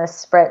wellness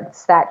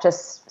sprints that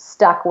just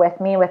stuck with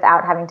me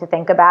without having to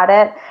think about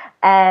it.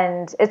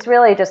 And it's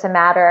really just a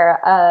matter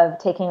of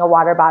taking a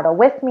water bottle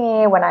with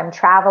me when I'm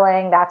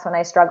traveling. That's when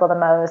I struggle the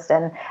most,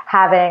 and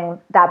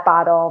having that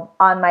bottle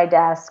on my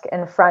desk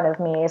in front of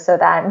me so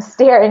that I'm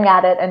staring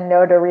at it and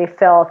know to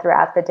refill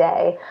throughout the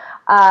day.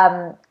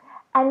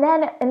 And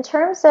then in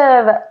terms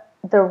of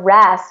the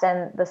rest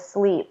and the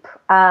sleep,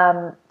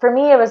 for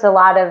me, it was a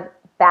lot of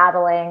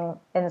battling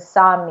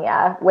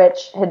insomnia,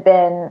 which had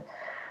been,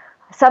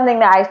 something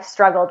that I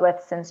struggled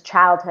with since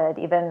childhood,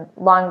 even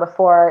long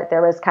before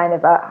there was kind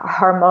of a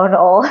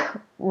hormonal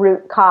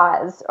root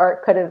cause,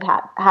 or could have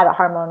had a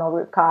hormonal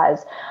root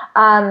cause.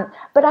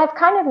 But I've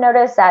kind of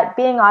noticed that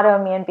being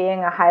autoimmune, being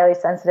a highly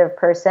sensitive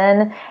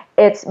person,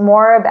 it's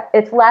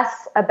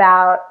less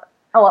about,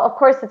 well, of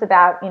course it's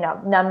about,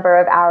 number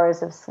of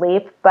hours of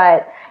sleep,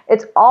 but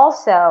it's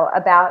also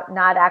about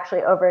not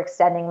actually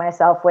overextending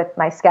myself with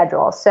my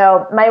schedule.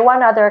 So my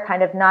one other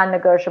kind of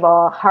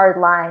non-negotiable hard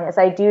line is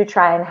I do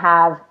try and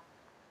have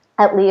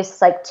at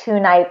least like 2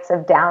 nights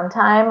of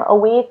downtime a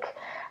week.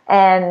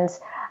 And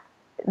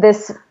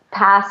this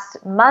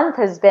past month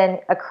has been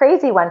a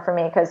crazy one for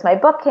me because my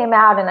book came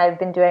out and I've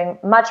been doing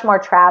much more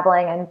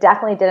traveling and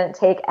definitely didn't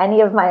take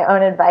any of my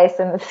own advice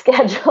in the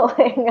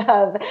scheduling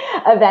of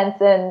events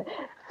and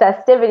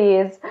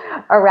festivities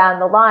around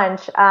the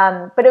launch.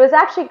 But it was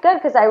actually good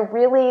because I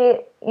really,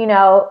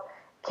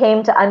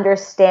 came to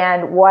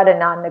understand what a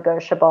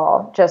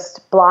non-negotiable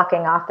just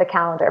blocking off the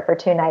calendar for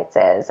 2 nights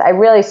is. I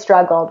really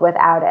struggled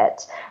without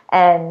it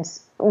and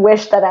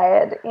wish that I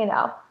had,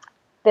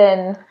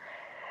 been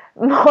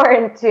more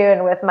in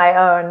tune with my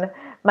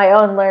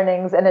own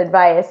learnings and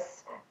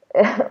advice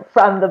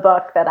from the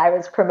book that I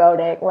was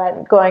promoting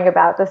when going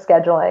about the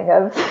scheduling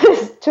of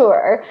this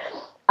tour.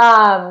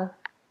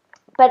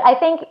 But I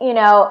think,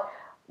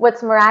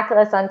 what's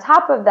miraculous on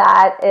top of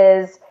that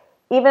is,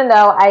 even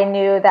though I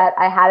knew that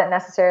I hadn't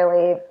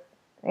necessarily,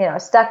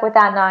 stuck with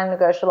that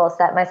non-negotiable,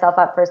 set myself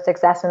up for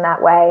success in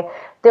that way,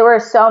 there were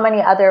so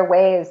many other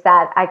ways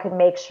that I could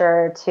make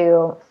sure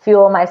to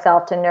fuel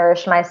myself, to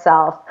nourish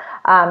myself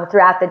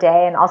throughout the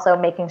day, and also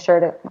making sure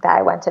that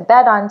I went to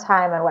bed on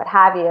time and what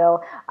have you,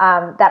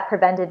 that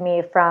prevented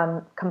me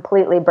from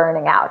completely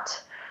burning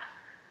out.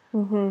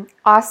 Mm-hmm.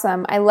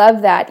 Awesome. I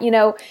love that.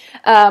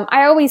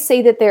 I always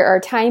say that there are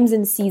times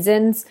and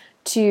seasons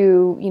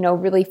to,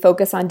 really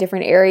focus on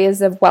different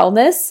areas of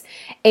wellness.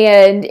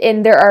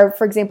 And there are,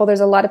 for example,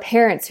 there's a lot of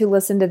parents who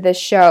listen to this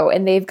show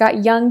and they've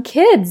got young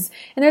kids,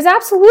 and there's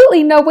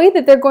absolutely no way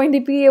that they're going to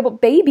be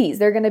babies,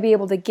 they're going to be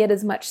able to get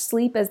as much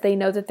sleep as they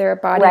know that their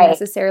body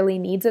necessarily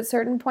needs at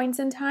certain points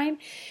in time.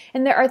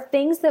 And there are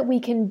things that we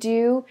can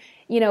do,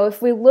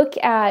 if we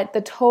look at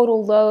the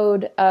total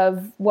load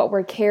of what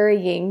we're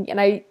carrying,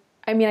 and I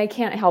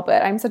can't help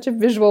it. I'm such a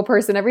visual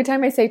person. Every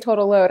time I say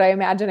total load, I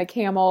imagine a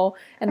camel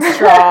and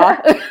straw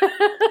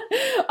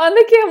on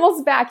the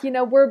camel's back.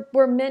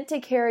 We're meant to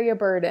carry a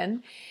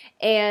burden,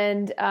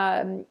 and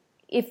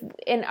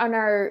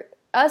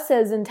us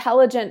as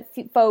intelligent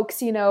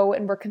folks,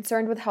 and we're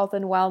concerned with health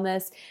and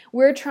wellness,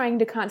 we're trying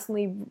to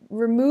constantly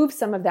remove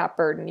some of that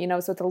burden.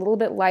 So it's a little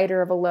bit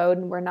lighter of a load,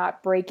 and we're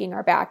not breaking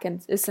our back,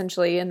 and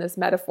essentially in this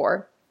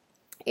metaphor.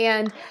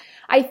 And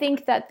I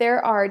think that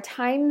there are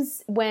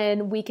times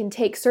when we can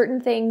take certain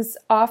things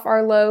off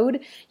our load,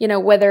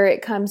 whether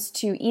it comes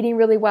to eating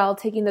really well,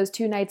 taking those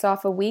 2 nights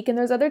off a week, and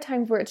there's other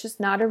times where it's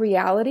just not a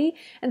reality.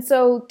 And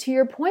so to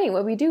your point,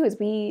 what we do is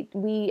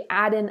we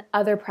add in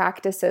other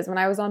practices. When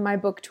I was on my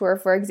book tour,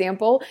 for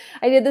example,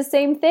 I did the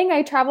same thing.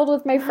 I traveled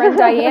with my friend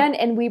Diane,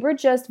 and we were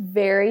just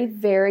very,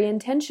 very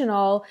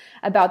intentional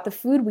about the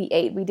food we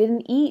ate. We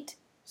didn't eat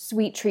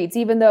sweet treats,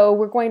 even though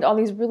we're going to all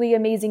these really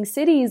amazing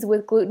cities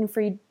with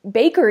gluten-free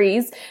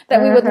bakeries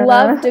that we would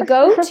love to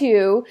go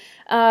to.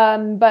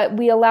 But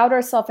we allowed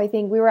ourselves, I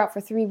think we were out for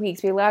 3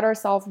 weeks. We allowed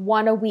ourselves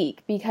 1 a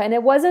week and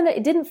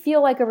it didn't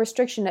feel like a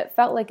restriction. It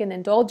felt like an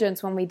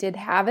indulgence when we did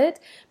have it,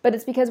 but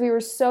it's because we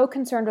were so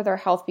concerned with our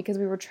health, because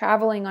we were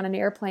traveling on an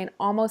airplane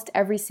almost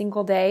every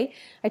single day.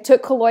 I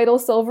took colloidal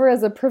silver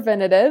as a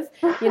preventative.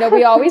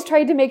 We always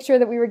tried to make sure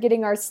that we were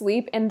getting our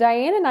sleep. And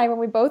Diane and I, when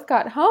we both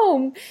got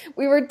home,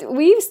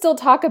 we still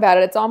talk about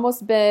it. It's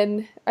almost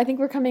been, I think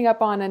we're coming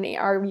up on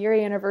our year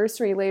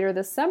anniversary later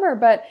this summer,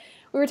 but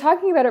we were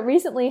talking about it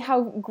recently,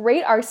 how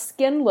great our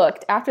skin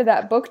looked after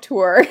that book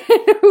tour.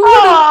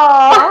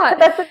 Oh,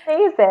 that's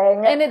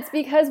amazing. And it's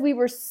because we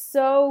were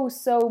so,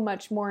 so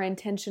much more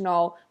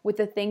intentional with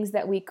the things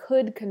that we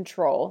could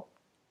control.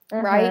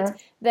 Right?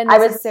 Than I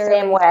was the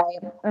same way.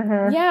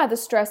 Yeah, the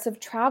stress of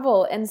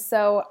travel. And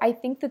so I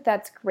think that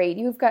that's great.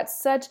 You've got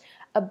such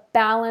a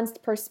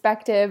balanced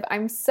perspective.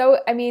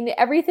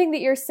 Everything that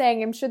you're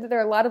saying, I'm sure that there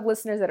are a lot of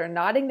listeners that are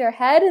nodding their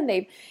head,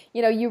 and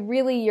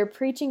you're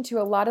preaching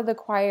to a lot of the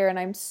choir. And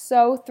I'm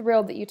so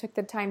thrilled that you took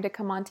the time to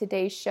come on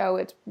today's show.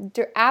 It's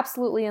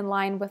absolutely in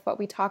line with what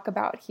we talk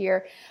about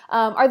here.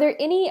 Are there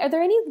any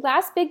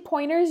last big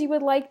pointers you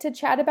would like to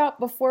chat about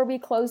before we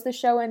close the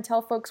show and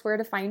tell folks where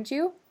to find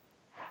you?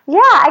 Yeah,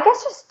 I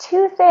guess just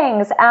 2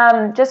 things.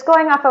 Just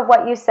going off of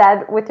what you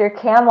said with your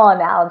camel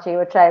analogy,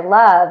 which I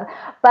love,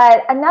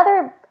 but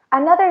another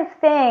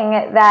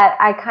thing that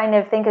I kind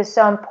of think is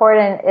so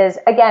important is,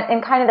 again,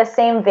 in kind of the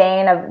same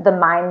vein of the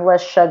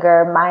mindless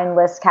sugar,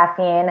 mindless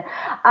caffeine,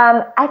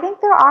 I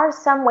think there are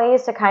some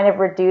ways to kind of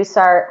reduce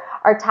our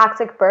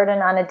toxic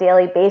burden on a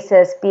daily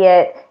basis, be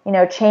it,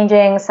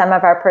 changing some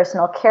of our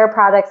personal care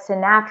products to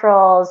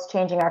naturals,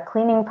 changing our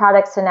cleaning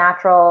products to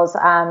naturals,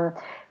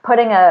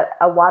 putting a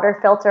water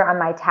filter on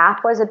my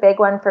tap was a big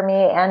one for me,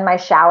 and my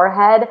shower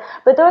head.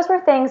 But those were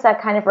things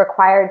that kind of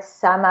required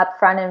some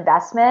upfront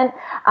investment.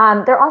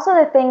 They're also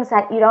the things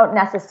that you don't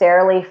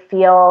necessarily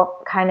feel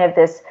kind of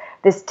this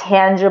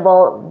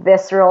tangible,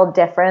 visceral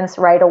difference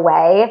right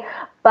away.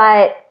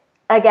 But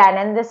again,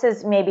 and this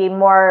is maybe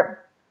more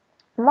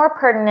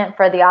pertinent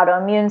for the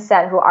autoimmune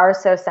set who are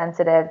so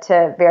sensitive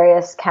to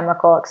various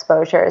chemical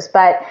exposures.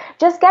 But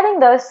just getting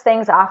those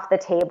things off the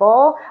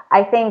table,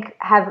 I think,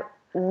 have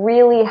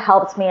really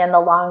helped me in the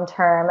long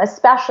term,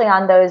 especially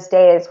on those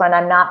days when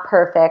I'm not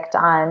perfect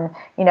on,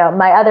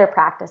 my other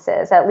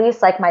practices. At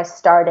least like my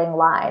starting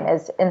line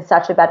is in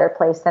such a better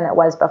place than it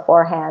was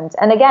beforehand.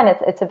 And again,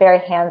 it's a very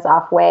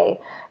hands-off way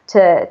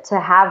to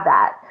have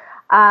that.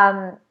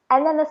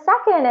 And then the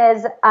second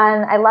is,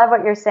 and I love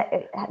what you're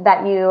saying,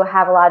 that you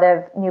have a lot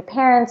of new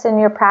parents in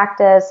your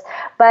practice,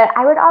 but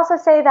I would also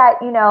say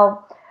that,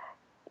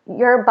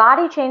 your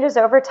body changes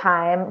over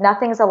time.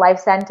 Nothing's a life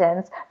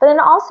sentence. But then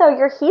also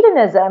your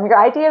hedonism, your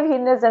idea of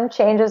hedonism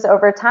changes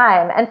over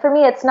time. And for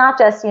me, it's not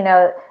just,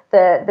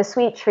 the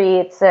sweet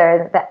treats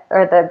or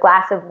the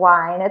glass of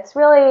wine. It's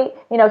really,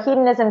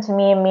 hedonism to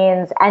me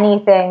means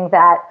anything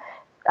that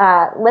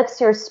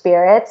lifts your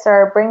spirits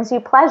or brings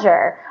you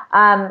pleasure.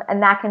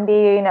 And that can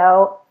be,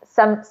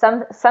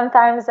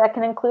 sometimes that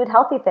can include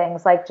healthy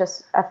things like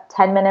just a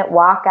 10-minute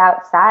walk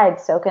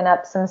outside, soaking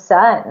up some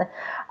sun.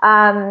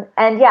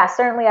 And yeah,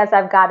 certainly as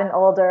I've gotten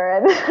older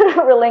and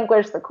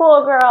relinquished the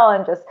cool girl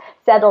and just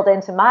settled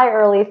into my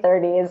early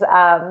 30s,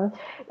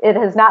 it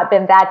has not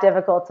been that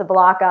difficult to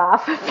block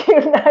off a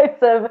few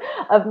nights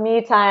of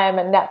me time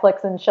and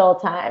Netflix and chill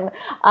time.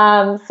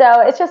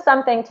 So it's just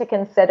something to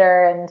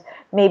consider, and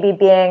maybe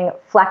being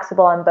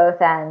flexible on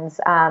both ends,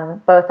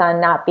 both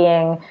on not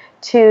being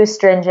too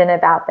stringent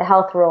about the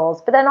health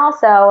rules, but then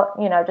also,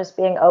 just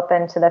being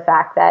open to the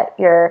fact that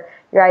your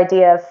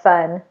idea of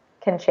fun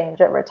can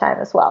change over time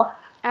as well.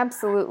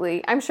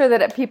 Absolutely. I'm sure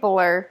that people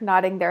are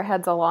nodding their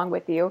heads along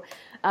with you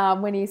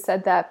when you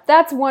said that.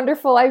 That's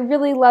wonderful. I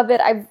really love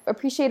it. I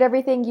appreciate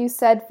everything you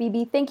said,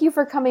 Phoebe. Thank you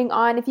for coming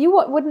on. If you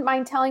wouldn't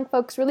mind telling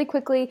folks really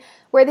quickly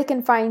where they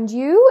can find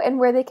you and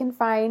where they can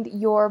find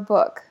your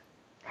book.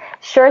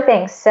 Sure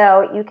thing.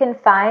 So you can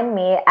find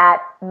me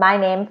at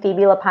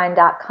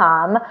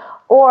mynamephoebelapine.com,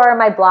 or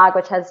my blog,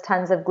 which has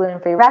tons of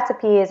gluten-free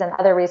recipes and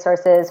other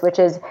resources, which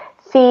is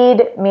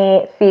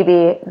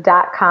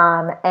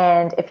feedmephoebe.com.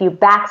 And if you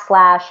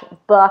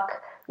 /book,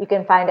 you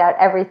can find out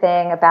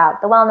everything about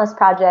the Wellness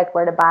Project,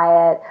 where to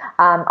buy it.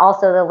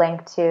 Also the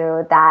link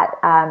to that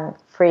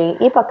free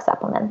ebook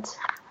supplement.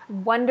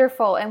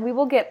 Wonderful. And we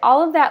will get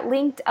all of that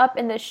linked up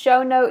in the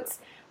show notes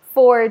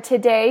for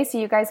today, so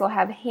you guys will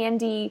have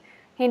handy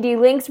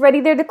links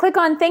ready there to click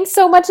on. Thanks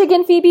so much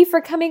again, Phoebe,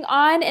 for coming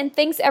on, and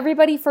thanks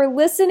everybody for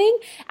listening.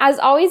 As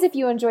always, if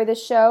you enjoy the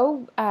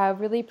show,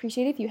 really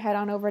appreciate it if you head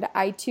on over to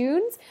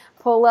iTunes,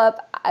 pull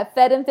up a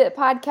Fed and Fit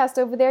podcast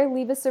over there,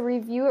 leave us a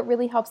review. It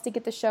really helps to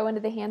get the show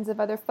into the hands of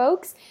other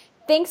folks.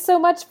 Thanks so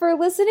much for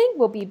listening.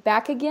 We'll be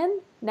back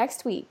again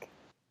next week.